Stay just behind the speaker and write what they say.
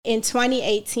In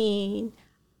 2018,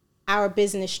 our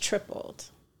business tripled.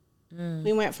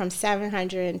 We went from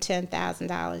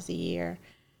 $710,000 a year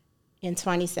in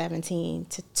 2017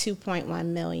 to $2.1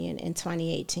 million in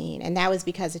 2018. And that was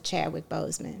because of Chadwick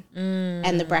Boseman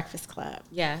and the Breakfast Club.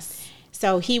 Yes.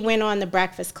 So he went on the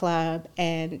Breakfast Club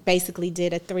and basically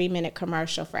did a 3-minute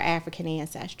commercial for African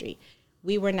ancestry.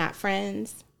 We were not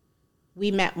friends.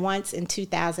 We met once in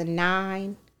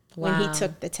 2009 when he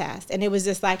took the test. And it was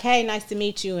just like, hey, nice to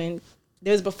meet you. And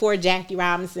it was before Jackie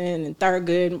Robinson and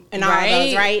Thurgood and all of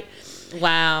those, right?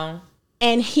 Wow.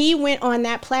 And he went on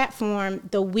that platform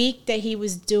the week that he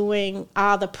was doing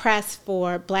all the press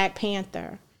for Black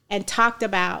Panther and talked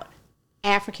about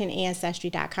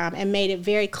AfricanAncestry.com and made it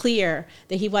very clear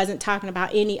that he wasn't talking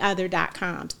about any other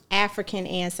 .coms,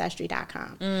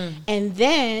 AfricanAncestry.com. And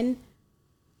then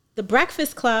the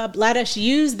Breakfast Club let us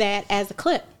use that as a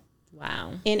clip.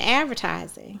 Wow. In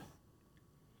advertising.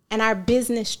 And our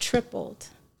business tripled.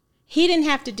 He didn't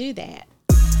have to do that.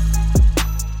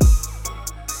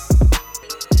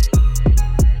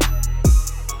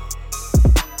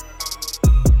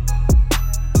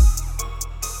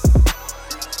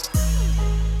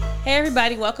 Hey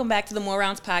everybody, welcome back to the More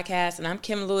Rounds podcast, and I'm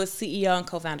Kim Lewis, CEO and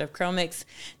co-founder of Chromix.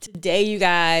 Today, you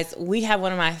guys, we have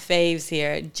one of my faves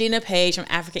here, Gina Paige from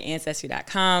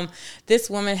AfricanAncestry.com. This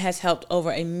woman has helped over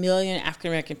 1 million African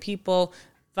American people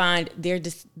find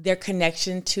their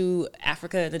connection to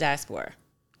Africa and the diaspora.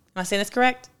 Am I saying this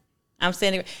correct? I'm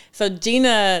saying it. So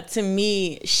Gina, to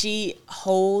me, she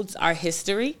holds our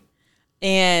history,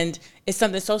 and it's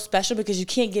something so special because you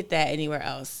can't get that anywhere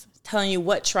else. Telling you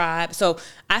what tribe. So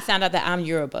I found out that I'm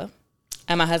Yoruba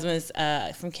and my husband's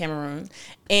from Cameroon.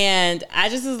 And I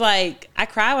just was like, I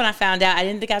cried when I found out. I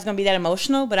didn't think I was going to be that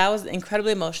emotional, but I was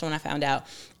incredibly emotional when I found out.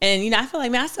 And, I feel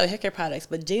like, man, I sell hair care products,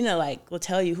 but Gina, will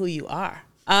tell you who you are.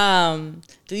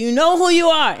 Do you know who you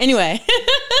are? Anyway,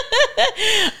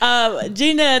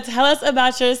 Gina, tell us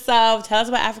about yourself. Tell us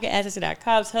about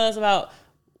AfricanAncestry.com. Tell us about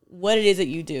what it is that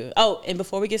you do. Oh, and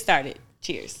before we get started,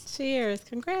 cheers. Cheers.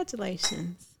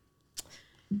 Congratulations.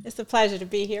 It's a pleasure to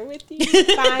be here with you,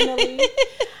 finally.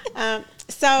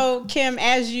 So, Kim,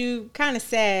 as you kind of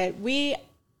said, we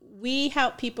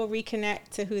help people reconnect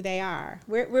to who they are.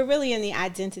 We're really in the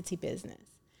identity business.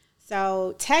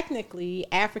 So, technically,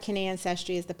 African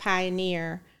Ancestry is the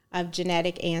pioneer of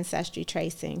genetic ancestry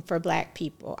tracing for Black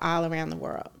people all around the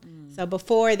world. So,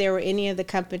 before there were any of the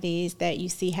companies that you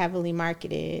see heavily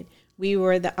marketed, we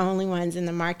were the only ones in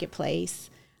the marketplace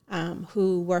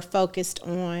who were focused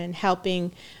on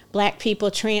helping Black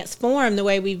people transform the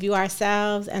way we view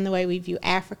ourselves and the way we view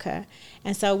Africa.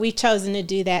 And so we've chosen to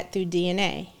do that through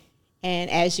DNA. And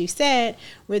as you said,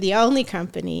 we're the only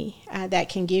company that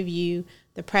can give you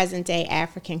the present-day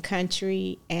African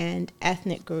country and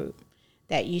ethnic group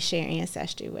that you share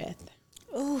ancestry with.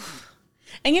 Ooh.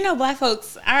 And Black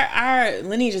folks, our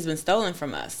lineage has been stolen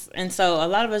from us. And so a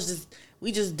lot of us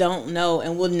we just don't know,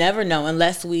 and we'll never know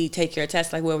unless we take your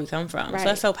test, where we come from. Right. So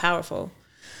that's so powerful.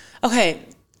 Okay,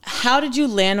 how did you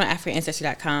land on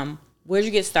AfricanAncestry.com? Where did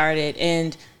you get started?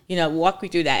 And, walk me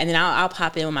through that. And then I'll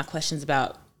pop in with my questions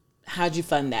about how'd you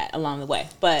fund that along the way.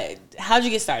 But how'd you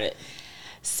get started?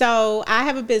 So I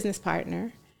have a business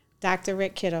partner, Dr.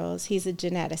 Rick Kittles. He's a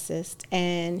geneticist,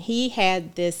 and he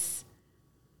had this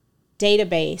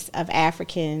database of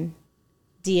African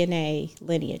DNA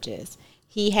lineages.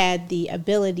 He had the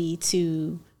ability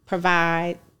to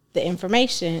provide the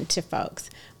information to folks,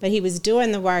 but he was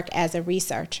doing the work as a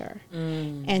researcher.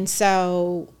 And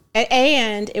so,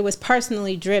 and it was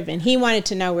personally driven. He wanted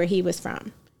to know where he was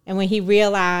from. And when he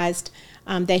realized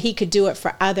that he could do it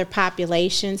for other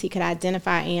populations, he could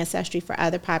identify ancestry for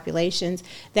other populations,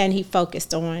 then he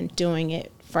focused on doing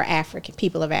it for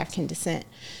people of African descent.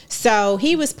 So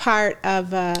he was part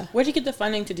of... Where did you get the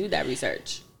funding to do that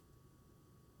research?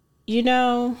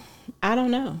 I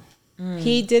don't know.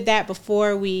 He did that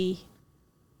before we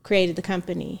created the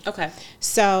company. Okay.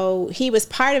 So he was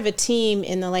part of a team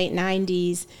in the late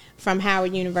 90s from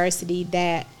Howard University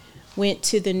that went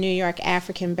to the New York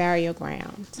African Burial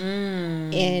Ground.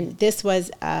 And this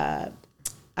was an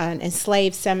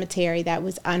enslaved cemetery that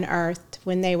was unearthed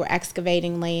when they were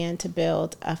excavating land to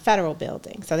build a federal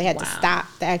building. So they had to stop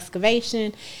the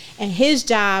excavation. And his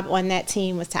job on that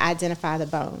team was to identify the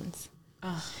bones.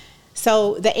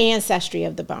 So the ancestry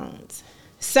of the bones.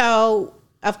 So,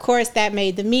 of course, that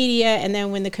made the media. And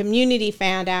then when the community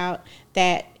found out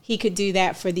that he could do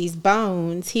that for these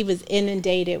bones, he was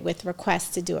inundated with requests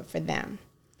to do it for them.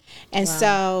 And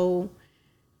so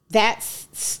that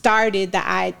started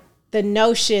the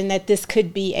notion that this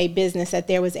could be a business, that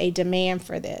there was a demand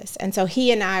for this. And so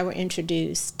he and I were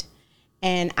introduced.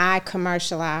 and I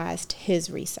commercialized his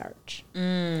research.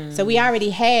 So we already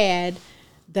had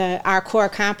our core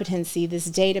competency, this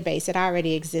database that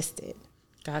already existed.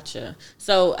 Gotcha.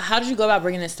 So how did you go about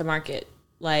bringing this to market?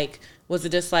 Like, was it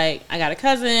just like, I got a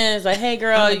cousin, it's like, hey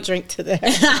girl, I'm gonna drink to that. Go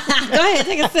ahead,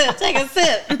 take a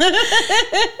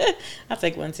sip. I'll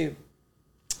take one too.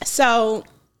 So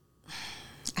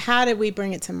how did we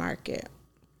bring it to market?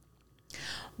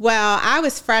 Well, I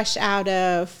was fresh out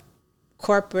of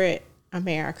corporate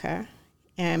America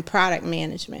and product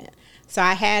management. So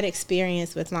I had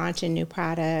experience with launching new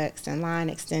products and line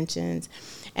extensions.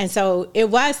 And so it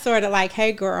was sort of like,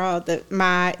 hey girl,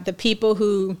 the people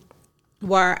who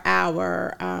were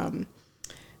our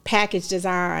package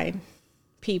design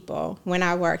people when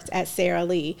I worked at Sara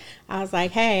Lee. I was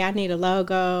like, hey, I need a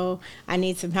logo. I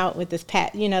need some help with this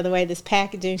the way this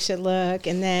packaging should look.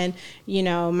 And then,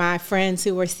 my friends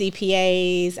who were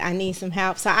CPAs, I need some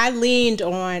help. So I leaned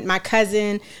on my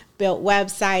cousin built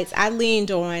websites. I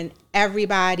leaned on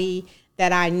everybody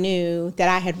that I knew that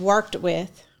I had worked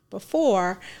with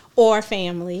before or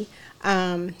family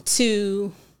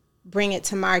to bring it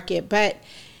to market. But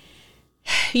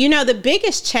the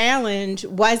biggest challenge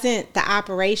wasn't the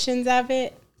operations of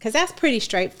it, because that's pretty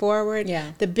straightforward.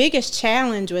 Yeah. The biggest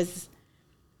challenge was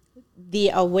the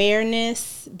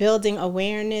awareness, building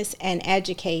awareness and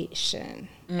education.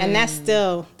 And that's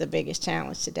still the biggest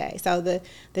challenge today. So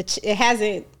it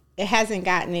hasn't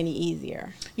gotten any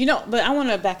easier. But I want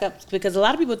to back up, because a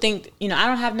lot of people think, I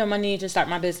don't have no money to start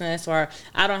my business, or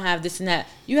I don't have this and that.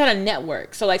 You had a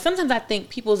network. So like sometimes I think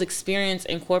people's experience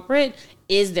in corporate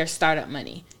is their startup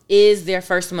money, is their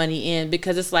first money in,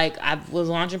 because it's like, I was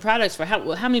launching products for how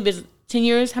many business? 10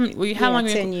 years? How long were you?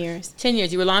 10 years. 10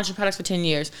 years. You were launching products for 10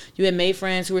 years. You had made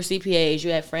friends who were CPAs.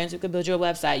 You had friends who could build your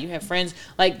website. You had friends,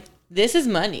 like, this is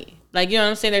money. Like, you know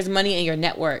what I'm saying? There's money in your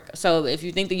network. So if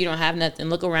you think that you don't have nothing,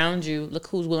 look around you. Look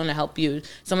who's willing to help you.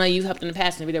 Somebody you've helped in the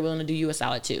past, maybe they're willing to do you a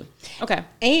solid too. Okay.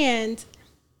 And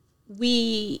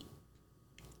we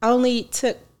only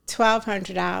took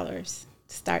 $1,200 to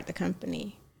start the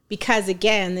company, because,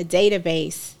 again, the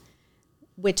database,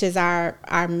 which is our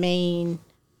main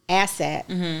asset,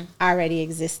 already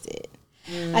existed.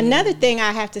 Another thing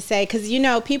I have to say, because,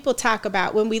 people talk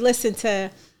about, when we listen to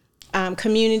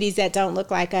communities that don't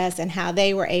look like us and how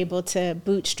they were able to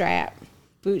bootstrap,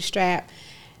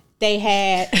 they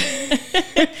had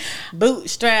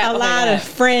bootstrap a lot of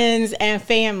friends and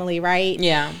family, right?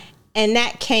 Yeah. And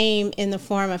that came in the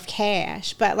form of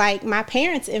cash. But like, my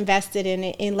parents invested in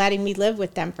it, in letting me live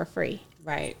with them for free.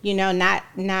 Right.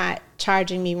 Not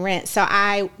charging me rent. So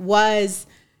I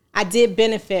did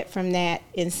benefit from that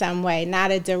in some way.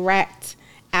 Not a direct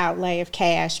outlay of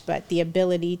cash, but the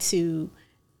ability to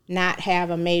not have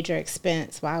a major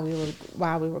expense while we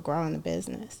were growing the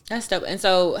business. That's dope. And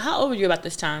so how old were you about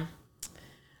this time?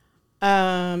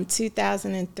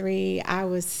 2003, I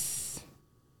was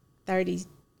 20.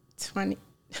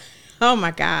 Oh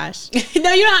my gosh. No,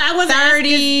 I was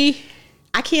 30.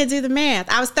 I can't do the math.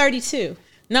 I was 32.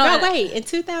 No, wait, in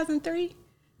 2003?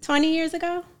 20 years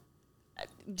ago?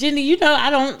 Jenny,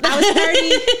 I don't. I was 30.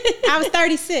 I was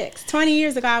 36. 20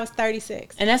 years ago, I was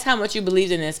 36. And that's how much you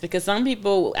believed in this, because some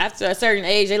people, after a certain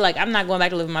age, they're like, I'm not going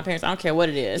back to live with my parents. I don't care what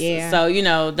it is. Yeah. So,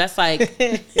 that's like.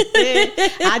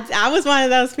 I was one of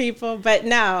those people. But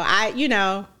no, you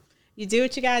do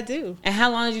what you got to do. And how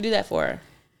long did you do that for?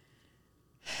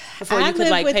 Before you could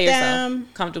pay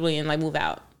yourself comfortably and move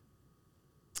out?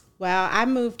 Well, I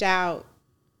moved out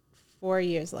 4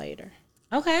 years later.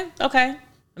 Okay.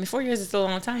 4 years is still a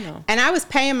long time, though. And I was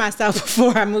paying myself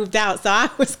before I moved out, so I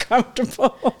was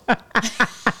comfortable. But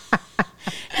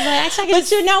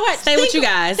you know what? Stay with you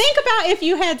guys. Think about if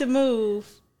you had to move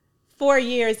 4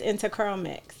 years into Curl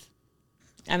Mix.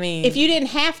 I mean, if you didn't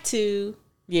have to,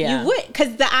 you would.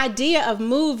 Because the idea of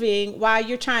moving while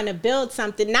you're trying to build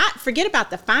something, forget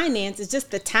about the finance, it's just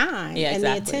the time and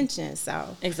the attention.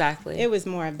 So exactly, it was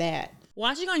more of that.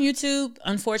 Watching on YouTube,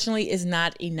 unfortunately, is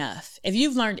not enough. If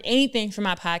you've learned anything from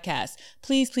my podcast,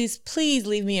 please, please, please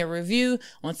leave me a review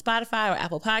on Spotify or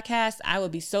Apple Podcasts. I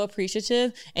would be so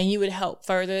appreciative, and you would help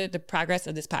further the progress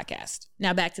of this podcast.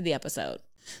 Now back to the episode.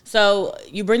 So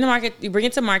you bring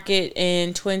it to market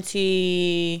in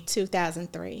 2003.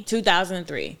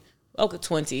 2003. Okay,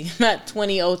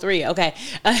 2003. Okay.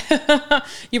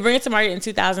 You bring it to market in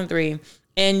 2003,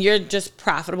 and you're just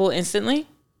profitable instantly?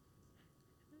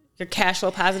 You're cash flow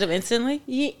positive instantly?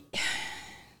 Yeah.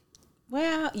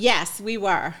 Well, yes, we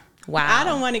were. Wow. I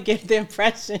don't want to give the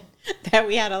impression that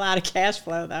we had a lot of cash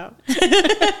flow, though.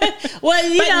 Well,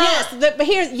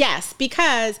 yes,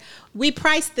 because we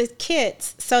priced the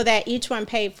kits so that each one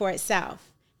paid for itself.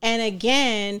 And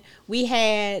again, we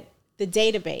had the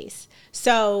database.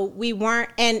 So we weren't,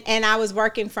 and I was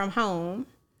working from home.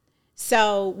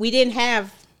 So we didn't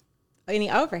have any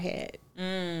overhead.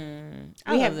 I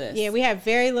love this. Yeah, we had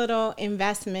very little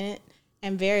investment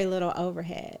and very little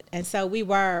overhead. And so we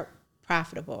were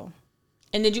profitable.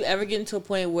 And did you ever get into a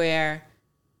point where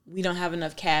we don't have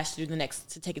enough cash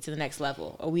to take it to the next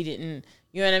level, or we didn't,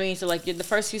 you know what I mean? So like the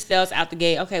first few sales out the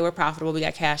gate, okay, we're profitable, we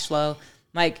got cash flow.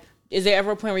 Like, is there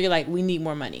ever a point where you're like, we need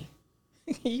more money?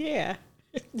 Yeah.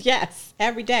 Yes,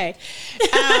 every day.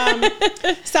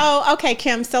 So, okay,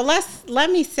 Kim, so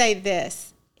let me say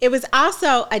this. It was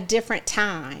also a different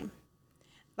time.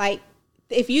 Like,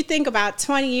 if you think about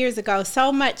 20 years ago,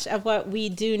 so much of what we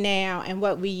do now and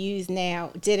what we use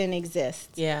now didn't exist.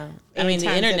 Yeah. I mean,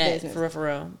 the internet, for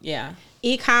real. Yeah.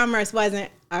 E-commerce wasn't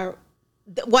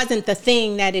the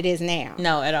thing that it is now.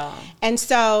 No, at all. And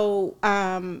so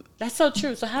that's so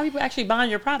true. So how are people actually buying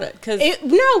your product? We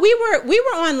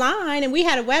were online and we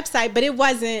had a website, but it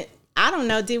wasn't. I don't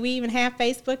know. Did we even have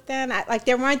Facebook then?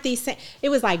 There weren't these. It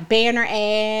was like banner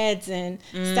ads and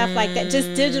stuff like that.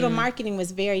 Just digital marketing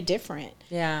was very different.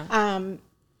 Yeah.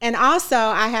 And also,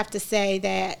 I have to say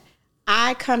that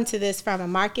I come to this from a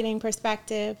marketing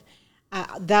perspective,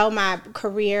 though my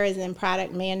career is in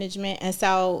product management, and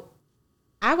so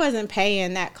I wasn't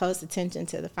paying that close attention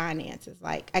to the finances.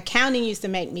 Like, accounting used to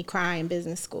make me cry in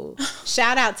business school.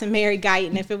 Shout out to Mary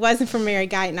Guyton. If it wasn't for Mary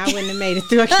Guyton, I wouldn't have made it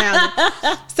through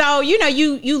accounting. So,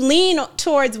 you lean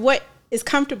towards what is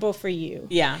comfortable for you.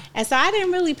 Yeah. And so I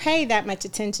didn't really pay that much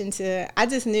attention to, I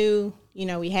just knew,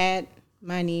 we had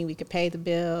money, we could pay the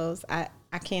bills. I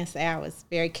can't say I was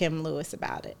very Kim Lewis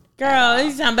about it. Girl, you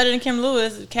sound better than Kim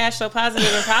Lewis. Cash flow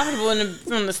positive and profitable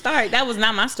from the start. That was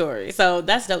not my story. So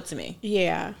that's dope to me.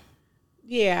 Yeah.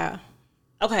 Yeah.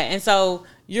 Okay, and so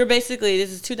you're basically, this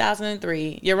is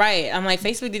 2003. You're right. I'm like,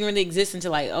 Facebook didn't really exist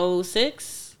until like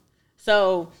 2006.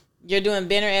 So you're doing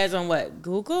banner ads on what,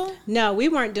 Google? No, we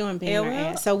weren't doing banner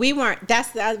ads. So we weren't,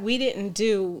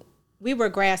 we were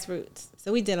grassroots.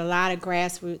 So we did a lot of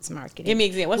grassroots marketing. Give me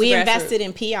an example. We invested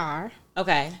in PR.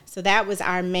 Okay. So that was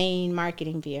our main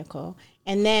marketing vehicle.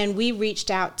 And then we reached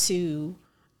out to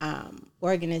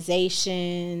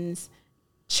organizations,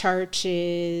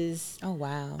 churches. Oh,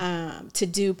 wow. To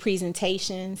do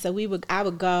presentations. So I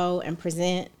would go and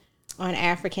present on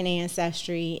African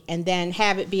ancestry and then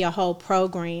have it be a whole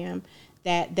program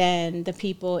that then the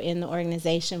people in the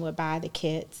organization would buy the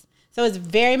kits. So it's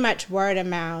very much word of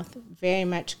mouth, very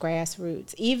much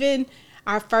grassroots. Even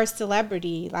our first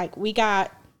celebrity, like we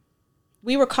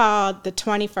were called the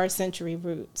 21st Century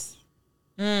Roots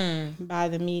by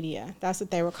the media. That's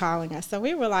what they were calling us. So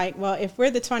we were like, well, if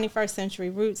we're the 21st Century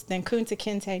Roots, then Kunta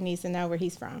Kinte needs to know where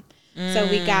he's from. So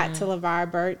we got to LeVar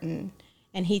Burton,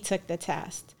 and he took the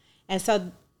test. And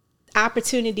so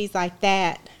opportunities like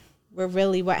that were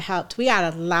really what helped. We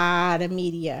got a lot of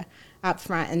media up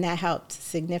front, and that helped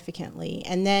significantly.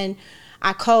 And then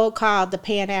I cold called the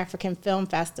Pan-African Film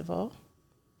Festival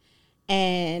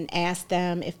and asked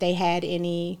them if they had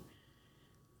any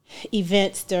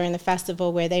events during the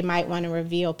festival where they might want to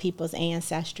reveal people's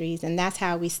ancestries. And that's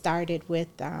how we started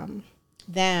with them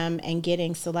and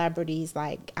getting celebrities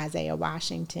like Isaiah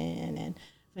Washington and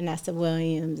Vanessa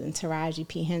Williams and Taraji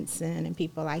P. Henson and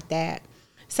people like that.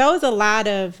 So it was a lot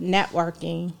of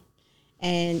networking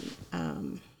and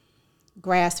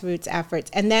grassroots efforts.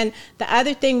 And then the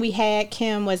other thing we had,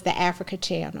 Kim, was the Africa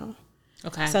Channel.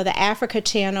 Okay. So the Africa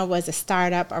Channel was a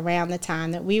startup around the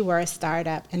time that we were a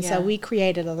startup. And so we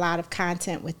created a lot of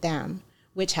content with them,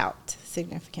 which helped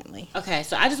significantly. Okay,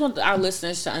 so I just want our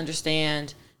listeners to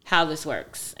understand how this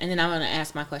works. And then I'm going to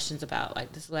ask my questions about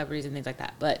like the celebrities and things like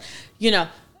that. But,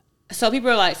 so people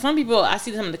are like, some people, I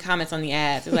see some of the comments on the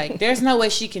ads. It's like, there's no way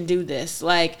she can do this.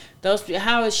 Like,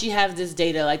 how does she have this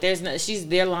data? Like,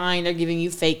 they're lying. They're giving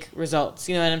you fake results.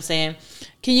 You know what I'm saying?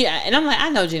 And I'm like, I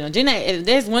know Gina. Gina, if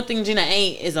there's one thing Gina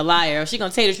ain't, is a liar. She's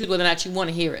going to tell you the truth whether or not you want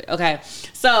to hear it. Okay.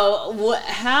 So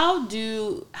how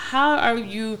are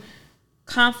you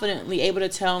confidently able to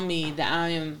tell me that I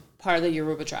am part of the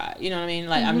Yoruba tribe? You know what I mean?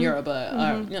 Like, I'm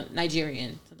Yoruba or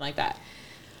Nigerian, something like that.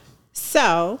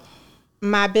 So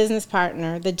my business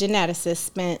partner, the geneticist,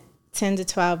 spent 10 to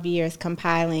 12 years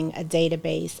compiling a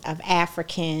database of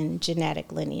African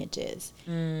genetic lineages.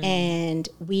 And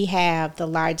we have the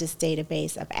largest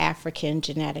database of African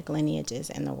genetic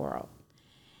lineages in the world.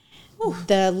 Ooh.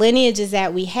 The lineages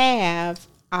that we have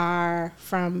are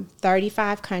from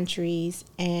 35 countries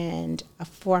and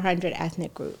 400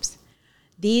 ethnic groups.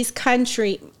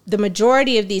 The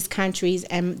majority of these countries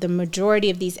and the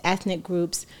majority of these ethnic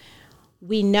groups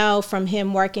we know from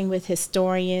him working with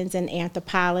historians and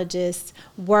anthropologists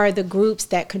were the groups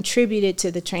that contributed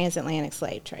to the transatlantic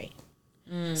slave trade.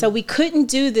 So we couldn't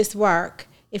do this work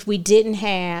if we didn't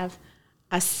have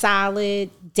a solid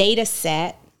data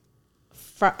set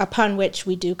upon which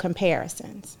we do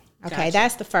comparisons. Okay, Gotcha.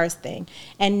 That's the first thing.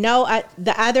 And no,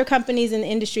 the other companies in the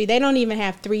industry, they don't even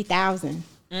have 3,000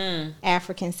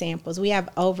 African samples. We have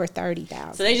over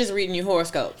 30,000. So they just reading you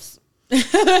horoscopes. And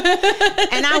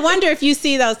I wonder if you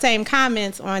see those same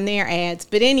comments on their ads.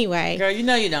 But anyway. Girl, you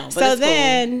know you don't. But so it's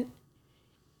then cool.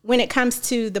 When it comes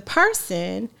to the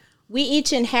person, we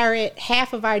each inherit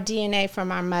half of our DNA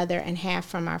from our mother and half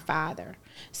from our father.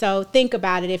 So think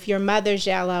about it. If your mother's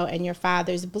yellow and your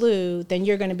father's blue, then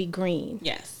you're going to be green.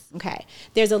 Yes. Okay.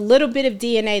 There's a little bit of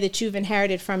DNA that you've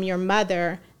inherited from your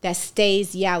mother that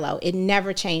stays yellow. It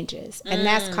never changes. And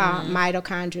that's called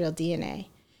mitochondrial DNA.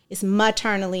 It's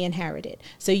maternally inherited.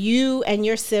 So you and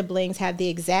your siblings have the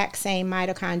exact same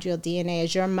mitochondrial DNA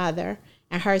as your mother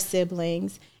and her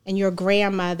siblings, and your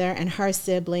grandmother and her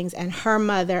siblings and her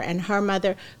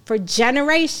mother for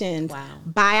generations. Wow.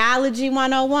 Biology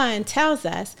 101 tells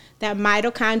us that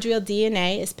mitochondrial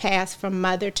DNA is passed from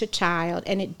mother to child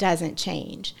and it doesn't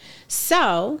change.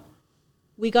 So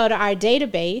we go to our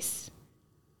database.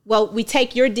 Well, we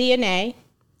take your DNA.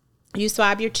 You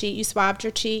swabbed your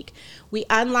cheek. We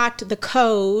unlocked the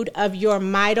code of your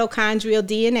mitochondrial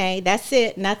DNA. That's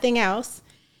it, nothing else.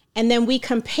 And then we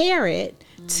compare it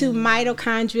to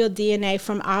mitochondrial DNA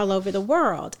from all over the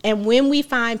world. And when we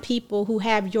find people who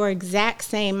have your exact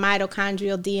same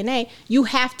mitochondrial DNA, you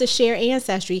have to share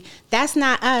ancestry. That's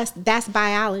not us, that's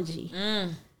biology.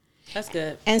 That's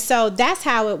good. And so that's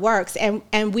how it works.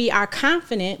 And we are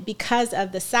confident because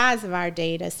of the size of our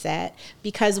data set,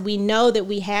 because we know that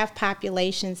we have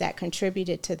populations that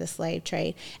contributed to the slave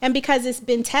trade, and because it's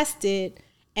been tested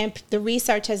and the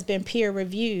research has been peer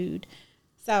reviewed.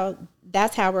 So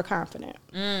that's how we're confident.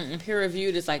 And peer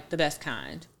reviewed is like the best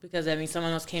kind, because I mean,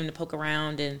 someone else came to poke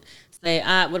around and say,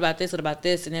 what about this? What about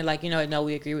this? And they're like, no,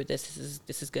 we agree with this.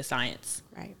 This is good science.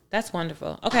 Right. That's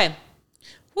wonderful. Okay.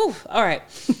 Whew. All right.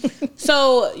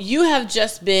 So you have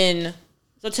just been.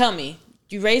 So tell me,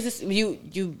 you raised this.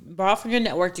 You borrowed from your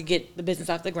network to get the business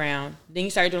off the ground. Then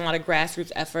you started doing a lot of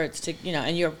grassroots efforts to,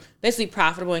 and you're basically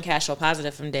profitable and cash flow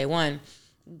positive from day one.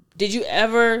 Did you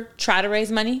ever try to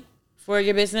raise money for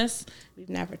your business? We've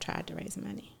never tried to raise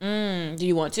money. Do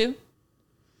you want to?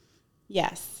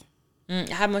 Yes.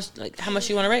 How much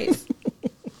you want to raise?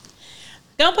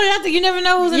 Don't put it out there. You never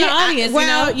know who's in the audience.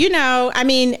 I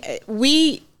mean,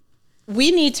 we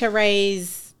need to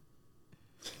raise.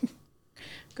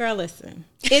 Girl, listen.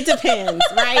 It depends,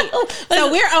 right?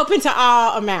 So we're open to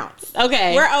all amounts.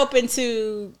 Okay. We're open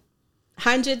to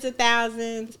hundreds of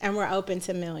thousands, and we're open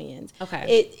to millions.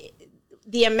 Okay.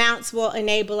 The amounts will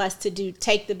enable us to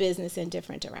take the business in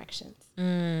different directions.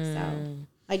 So,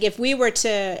 like if we were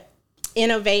to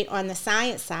innovate on the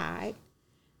science side,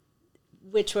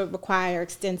 which would require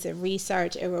extensive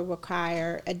research, it would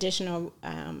require additional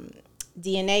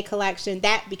DNA collection,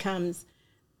 that becomes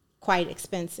quite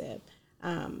expensive.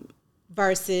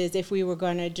 Versus if we were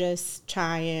going to just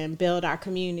try and build our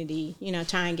community,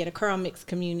 try and get a curl mix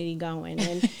community going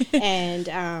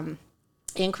and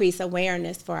increase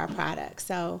awareness for our products.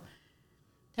 So,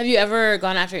 have you ever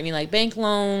gone after any like bank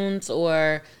loans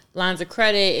or lines of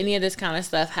credit, any of this kind of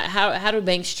stuff? How do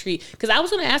banks treat? Because I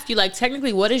was going to ask you, like,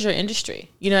 technically, what is your industry?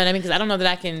 You know what I mean? Because I don't know that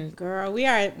I can. Girl, we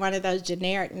are one of those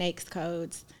generic NAICS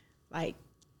codes, like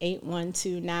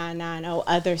 812990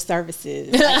 other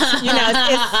services. Like,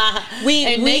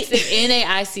 it makes it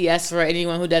NAICS for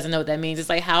anyone who doesn't know what that means. It's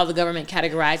like how the government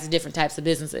categorizes different types of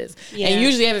businesses. Yeah. And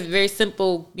usually have a very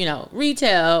simple,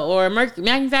 retail or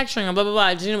manufacturing or blah, blah,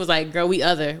 blah. Gina was like, girl, we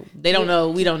other. They don't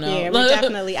know. We don't know. Yeah, we're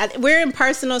definitely. We're in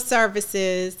personal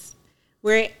services.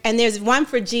 And there's one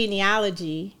for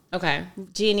genealogy. Okay.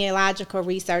 Genealogical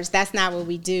research. That's not what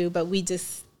we do, but we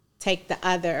just take the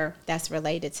other that's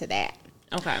related to that.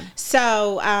 Okay.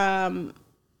 So,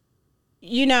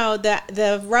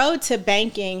 the road to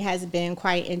banking has been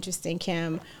quite interesting,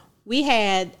 Kim.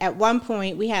 At one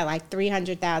point, we had like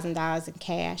 $300,000 in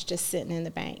cash just sitting in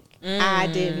the bank. I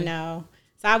didn't know.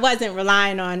 So I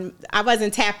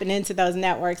wasn't tapping into those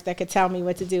networks that could tell me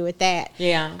what to do with that.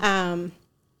 Yeah.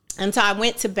 And so I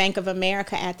went to Bank of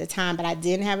America at the time, but I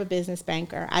didn't have a business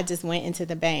banker. I just went into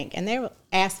the bank, and they were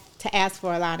asked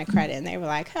for a line of credit, and they were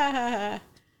like, ha, ha, ha.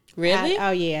 Really?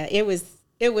 Oh yeah, it was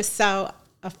so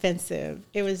offensive.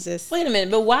 It was just. Wait a minute,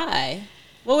 but why?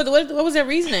 What was their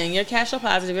reasoning? You're cash flow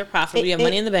positive, you're profitable, you have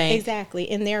money in the bank. Exactly,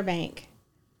 in their bank.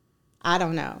 I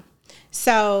don't know.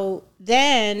 So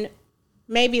then,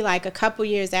 maybe like a couple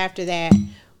years after that,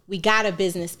 we got a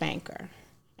business banker.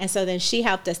 And so then she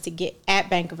helped us to get at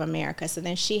Bank of America. So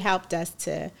then she helped us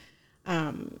to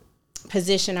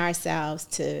position ourselves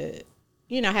to,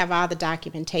 have all the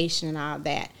documentation and all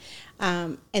that.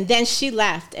 And then she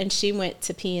left and she went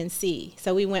to PNC.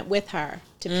 So we went with her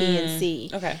to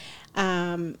PNC. Okay.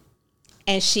 And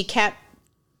she kept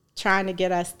trying to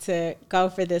get us to go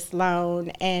for this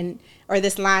loan or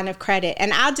this line of credit.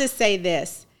 And I'll just say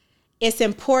this. It's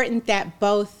important that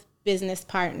both business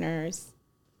partners,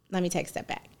 let me take a step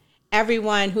back.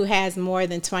 Everyone who has more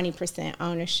than 20%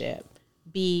 ownership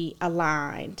be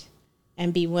aligned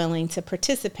and be willing to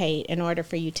participate in order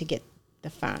for you to get the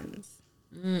funds.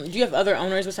 Do you have other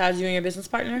owners besides you and your business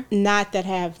partner? Not that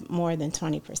have more than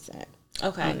 20%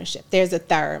 ownership. There's a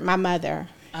third. My mother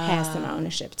has some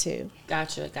ownership too.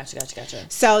 Gotcha.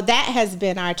 So that has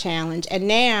been our challenge. And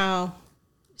now,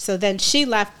 so then she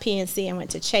left PNC and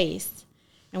went to Chase.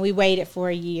 And we waited for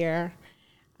a year.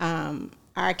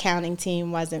 Our accounting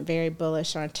team wasn't very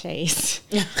bullish on Chase.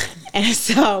 And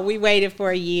so we waited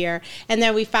for a year. And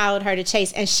then we followed her to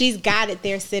Chase. And she's got it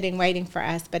there sitting waiting for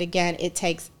us. But again, it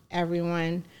takes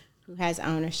everyone who has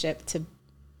ownership to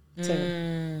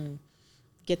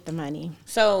get the money.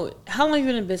 So how long have you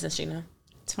been in business, Gina?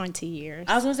 20 years.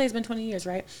 I was going to say it's been 20 years,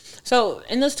 right? So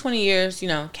in those 20 years,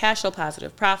 cash flow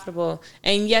positive, profitable.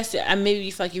 And yes, maybe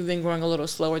you feel like you've been growing a little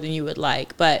slower than you would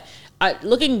like. But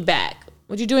looking back,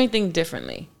 would you do anything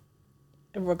differently?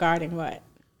 Regarding what?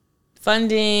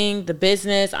 Funding, the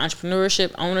business,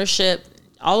 entrepreneurship, ownership,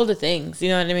 all of the things. You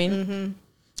know what I mean?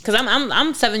 Because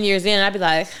I'm 7 years in and I'd be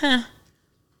like,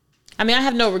 I mean, I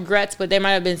have no regrets, but there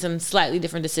might have been some slightly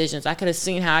different decisions. I could have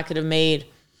seen how I could have made,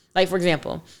 like, for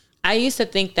example, I used to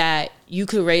think that you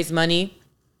could raise money,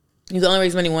 you could only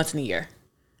raise money once in a year.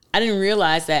 I didn't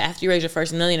realize that after you raise your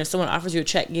first $1 million, if someone offers you a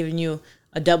check giving you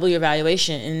a double your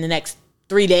valuation in the next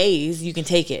 3 days, you can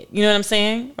take it. You know what I'm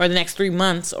saying? Or the next 3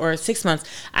 months or 6 months.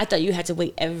 I thought you had to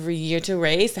wait every year to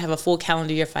raise to have a full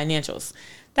calendar year financials.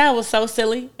 That was so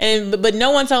silly. But no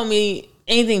one told me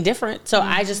anything different. So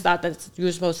I just thought that's what you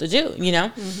were supposed to do,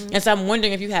 And so I'm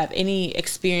wondering if you have any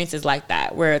experiences like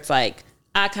that where it's like,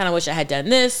 I kind of wish I had done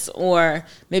this, or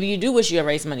maybe you do wish you had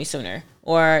raised money sooner,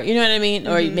 or you know what I mean?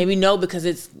 Or maybe no, because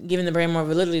it's giving the brand more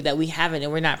validity that we haven't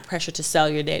and we're not pressured to sell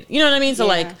your data. You know what I mean? So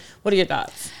like, what are your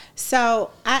thoughts?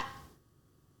 So I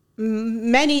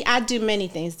do many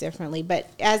things differently, but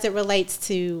as it relates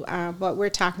to what we're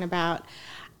talking about,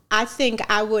 I think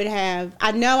I would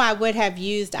have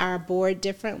used our board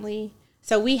differently.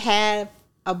 So we have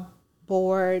a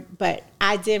board, but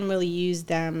I didn't really use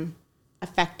them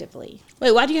effectively.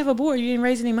 Wait, why do you have a board? You didn't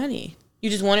raise any money. You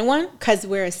just wanted one? Because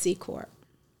we're a C Corp.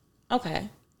 Okay.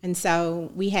 And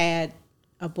so we had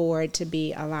a board to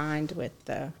be aligned with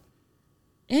the...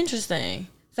 Interesting.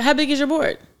 So how big is your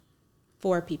board?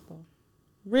 4 people.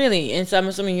 Really? And so I'm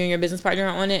assuming you and your business partner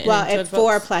are on it? Well, at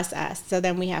 4 plus us. So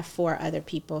then we have 4 other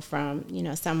people from,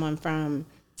 someone from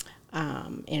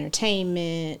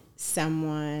entertainment,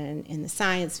 someone in the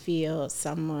science field,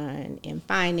 someone in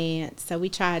finance. So we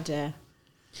tried to...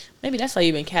 Maybe that's why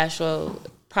you've been cash flow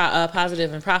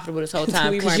positive and profitable this whole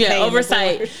time. We Because weren't you had paying the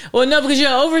oversight. board. Well, no, because you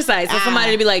had oversight. So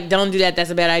somebody to be like, don't do that.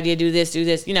 That's a bad idea. Do this,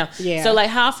 Yeah. So like,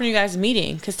 how often are you guys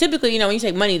meeting? Because typically, when you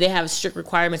take money, they have strict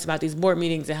requirements about these board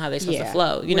meetings and how they're supposed to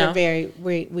flow, We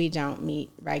don't meet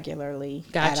regularly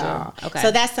Gotcha. at all. Okay.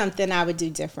 So that's something I would do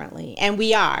differently. And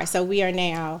we are. So we are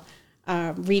now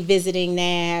revisiting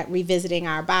that, revisiting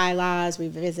our bylaws,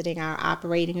 revisiting our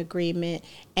operating agreement,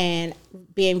 and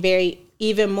being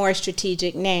even more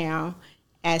strategic now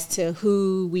as to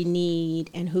who we need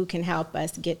and who can help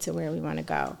us get to where we want to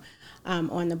go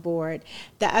on the board.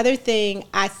 The other thing,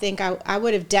 I think I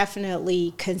would have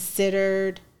definitely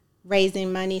considered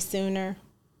raising money sooner.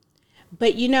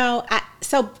 But,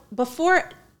 so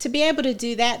before, to be able to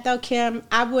do that, though, Kim,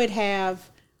 I would have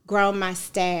grown my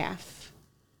staff.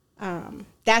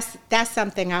 That's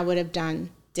something I would have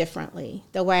done differently,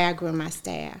 the way I grew my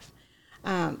staff.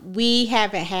 We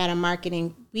haven't had a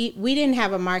marketing, we didn't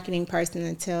have a marketing person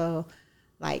until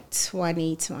like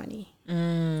 2020.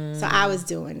 So I was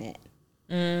doing it.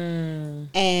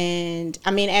 And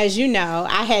I mean, as you know,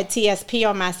 I had TSP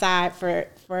on my side for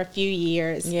a few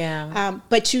years. Yeah.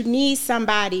 But you need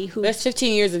somebody who... That's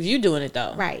 15 years of you doing it,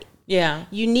 though. Right. Yeah.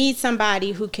 You need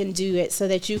somebody who can do it so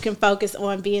that you can focus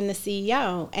on being the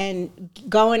CEO and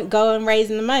go and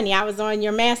raising the money. I was on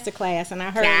your master class and I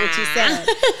heard what you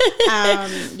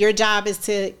said. Your job is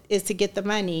to get the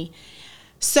money.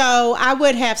 So I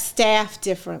would have staffed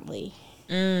differently.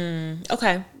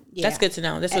 Okay. Yeah. That's good to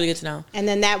know. That's really good to know. And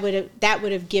then that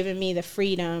would have given me the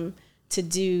freedom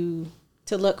to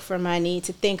to look for money,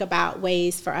 to think about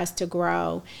ways for us to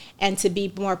grow, and to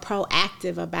be more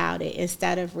proactive about it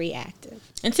instead of reactive.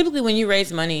 And typically when you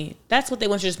raise money, that's what they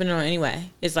want you to spend it on anyway.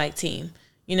 It's like team.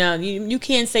 You know, you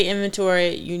can't say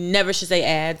inventory. You never should say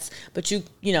ads. But you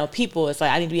know, people, it's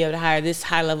like, I need to be able to hire this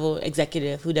high-level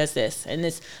executive who does this. And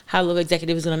this high-level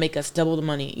executive is going to make us double the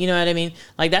money. You know what I mean?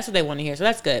 Like, that's what they want to hear. So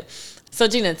that's good. So,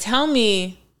 Gina, tell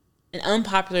me an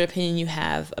unpopular opinion you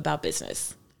have about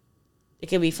business. It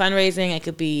could be fundraising. It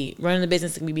could be running the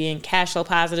business. It could be being cash flow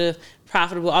positive,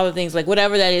 profitable, all the things. Like,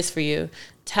 whatever that is for you,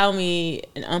 tell me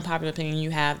an unpopular opinion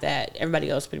you have that everybody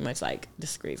else pretty much, like,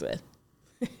 disagrees with.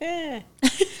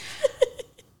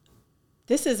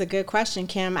 This is a good question,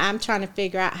 Kim. I'm trying to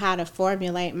figure out how to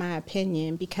formulate my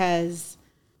opinion because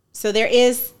there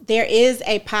is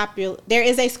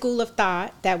a school of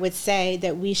thought that would say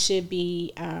that we should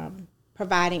be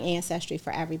providing ancestry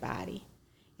for everybody,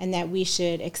 and that we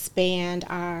should expand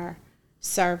our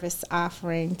service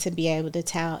offering to be able to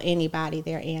tell anybody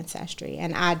their ancestry.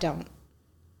 And I'm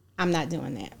not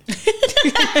doing that.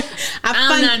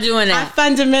 I'm not doing that. I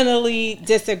fundamentally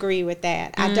disagree with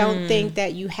that. I don't think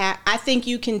that I think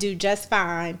you can do just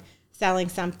fine selling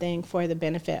something for the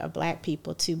benefit of Black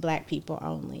people to Black people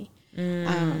only.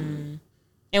 And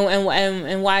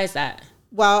why is that?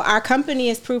 Well, our company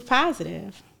is proof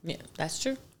positive. Yeah, that's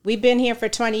true. We've been here for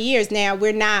 20 years now.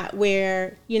 We're not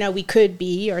where, we could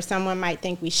be, or someone might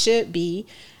think we should be,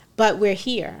 but we're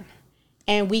here.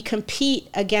 And we compete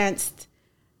against,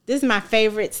 this is my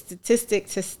favorite statistic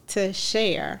to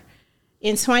share.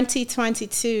 In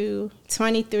 2022,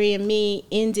 23andMe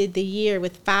ended the year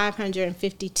with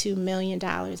 $552 million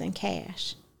in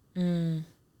cash.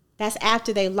 That's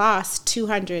after they lost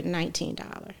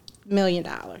 $219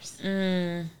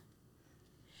 million.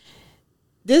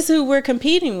 This is who we're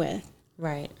competing with.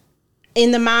 Right. In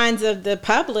the minds of the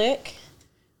public,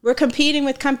 we're competing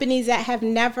with companies that have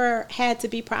never had to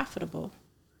be profitable.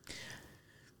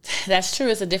 That's true.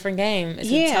 It's a different game.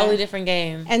 It's a totally different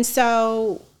game. And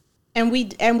so, and we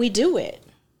do it.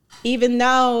 Even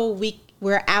though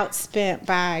we're outspent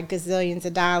by gazillions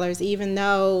of dollars, even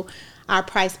though our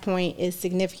price point is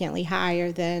significantly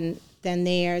higher than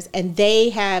theirs, and they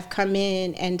have come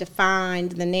in and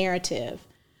defined the narrative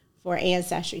for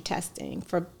ancestry testing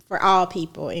for all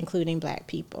people, including Black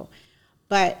people.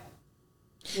 But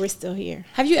we're still here.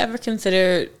 Have you ever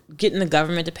considered getting the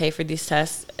government to pay for these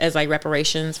tests as like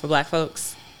reparations for Black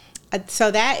folks? So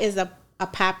that is a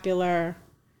popular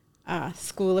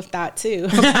school of thought too, a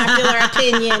popular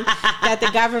opinion that the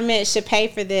government should pay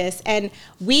for this. And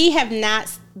we have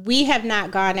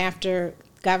not gone after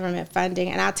government funding.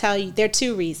 And I'll tell you, there are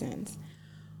two reasons.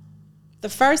 The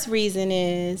first reason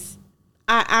is,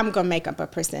 I'm going to make up a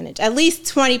percentage. At least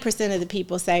 20% of the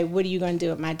people say, what are you going to do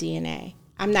with my DNA?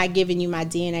 I'm not giving you my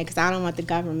DNA because I don't want the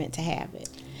government to have it.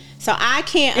 So I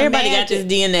can't Everybody imagine. got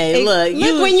this DNA.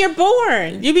 Look, when you're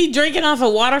born. You be drinking off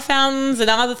of water fountains and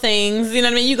all the things. You know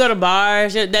what I mean? You go to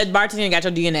bars. That bartender got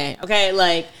your DNA. Okay?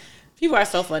 Like, people are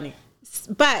so funny.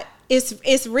 But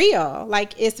it's real.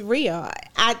 Like, it's real.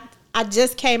 I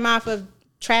just came off of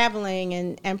traveling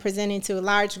and presenting to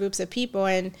large groups of people,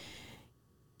 and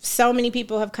so many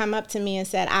people have come up to me and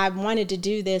said, I wanted to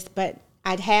do this, but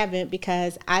I haven't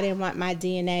because I didn't want my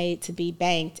DNA to be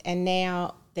banked. And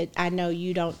now that I know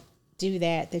you don't do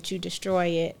that you destroy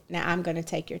it, now I'm going to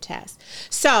take your test.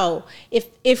 So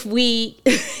if we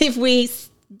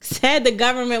said the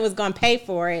government was going to pay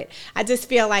for it, I just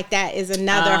feel like that is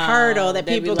another hurdle that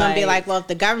people are going to be like, well, if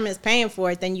the government's paying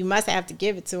for it, then you must have to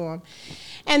give it to them.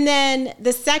 And then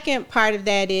the second part of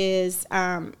that is,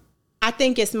 I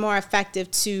think it's more effective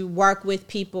to work with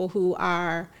people who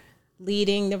are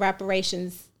leading the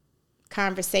reparations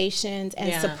conversations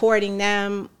and supporting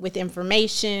them with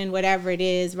information, whatever it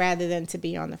is, rather than to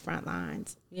be on the front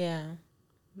lines. Yeah.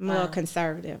 More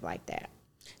conservative like that.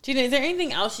 Gina, is there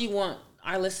anything else you want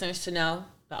our listeners to know,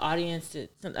 the audience,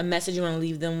 a message you want to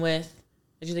leave them with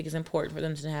that you think is important for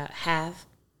them to have?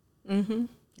 Mm-hmm.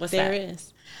 What's there that?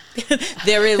 Is.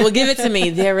 There is. Well, give it to me.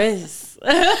 There is.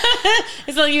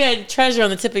 It's like you had treasure on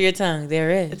the tip of your tongue.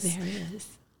 There is. There is.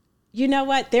 You know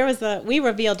what? We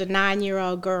revealed a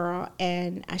 9-year-old girl,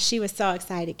 and she was so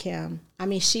excited, Kim. I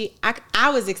mean, I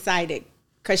was excited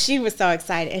because she was so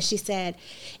excited. And she said,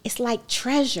 it's like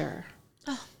treasure.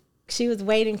 Oh. She was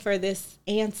waiting for this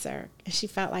answer, and she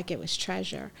felt like it was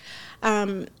treasure.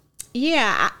 I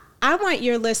want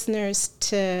your listeners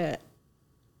to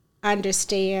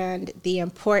understand the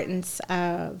importance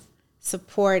of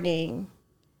supporting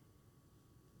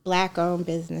Black-owned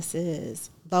businesses,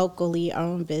 locally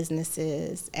owned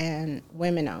businesses, and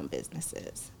women-owned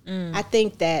businesses. I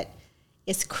think that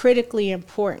it's critically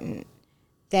important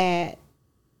that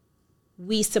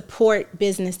we support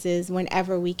businesses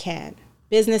whenever we can.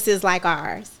 Businesses like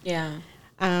ours. Yeah.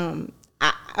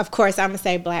 Of course, I'm going to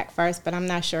say Black first, but I'm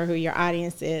not sure who your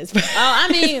audience is. Oh,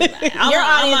 I mean, your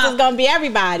audience is going to be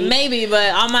everybody. Maybe,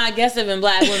 but all my guests have been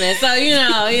Black women. So,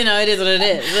 it is what it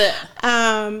is.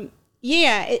 But.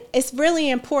 It's really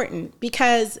important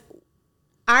because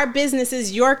our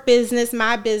businesses, your business,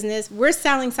 my business, we're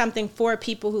selling something for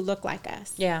people who look like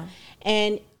us. Yeah.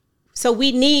 And so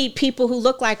we need people who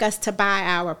look like us to buy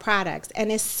our products.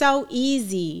 And it's so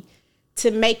easy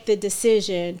to make the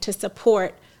decision to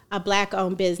support a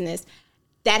Black-owned business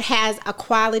that has a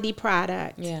quality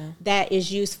product that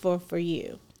is useful for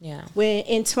you. Yeah. When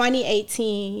in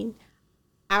 2018,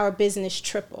 our business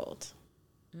tripled.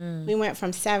 We went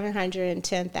from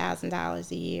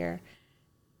 $710,000 a year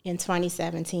in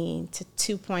 2017 to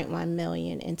 $2.1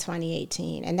 million in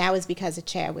 2018. And that was because of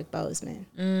Chadwick Boseman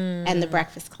and the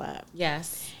Breakfast Club.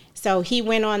 Yes. So he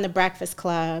went on the Breakfast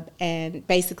Club and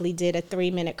basically did a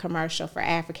 3-minute commercial for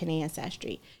African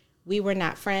ancestry. We were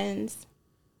not friends.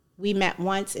 We met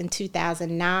once in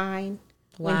 2009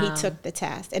 when he took the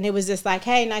test. And it was just like,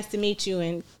 hey, nice to meet you.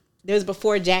 And it was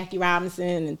before Jackie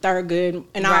Robinson and Thurgood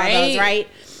and all those, right?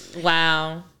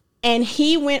 Wow. And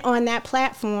he went on that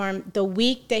platform the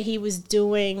week that he was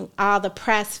doing all the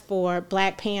press for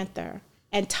Black Panther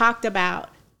and talked about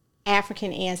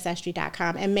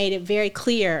AfricanAncestry.com and made it very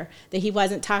clear that he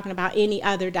wasn't talking about any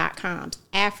other .coms,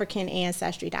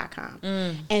 AfricanAncestry.com.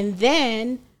 And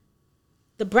then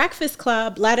the Breakfast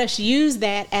Club let us use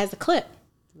that as a clip.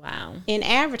 Wow. In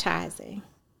advertising.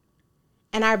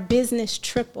 And our business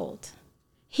tripled.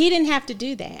 He didn't have to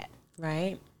do that.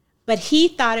 Right. But he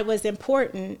thought it was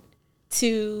important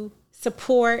to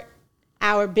support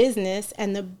our business.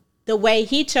 And the way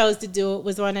he chose to do it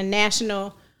was on a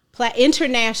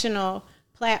international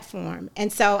platform.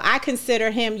 And so I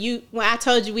consider him, when I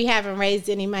told you we haven't raised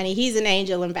any money, he's an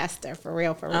angel investor, for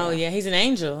real. Oh, yeah, he's an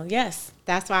angel, yes.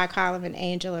 That's why I call him an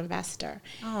angel investor.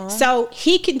 Aww. So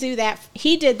he can do that.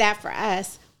 He did that for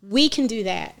us. We can do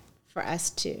that for us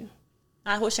too.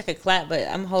 I wish I could clap, but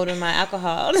I'm holding my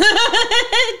alcohol.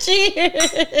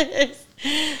 Cheers.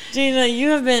 Gina,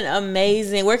 you have been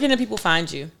amazing. Where can the people find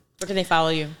you? Where can they follow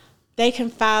you? They can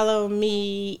follow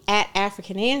me at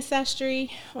African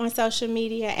Ancestry on social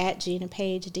media, at Gina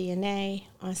Paige DNA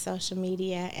on social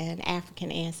media, and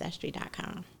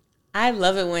AfricanAncestry.com. I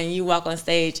love it when you walk on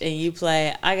stage and you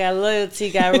play, I got loyalty,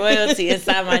 got royalty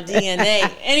inside my DNA.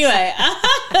 Anyway,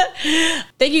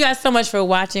 thank you guys so much for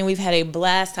watching. We've had a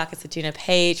blast talking to Gina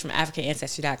Paige from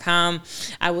AfricanAncestry.com.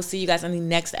 I will see you guys on the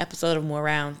next episode of More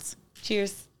Rounds.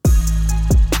 Cheers.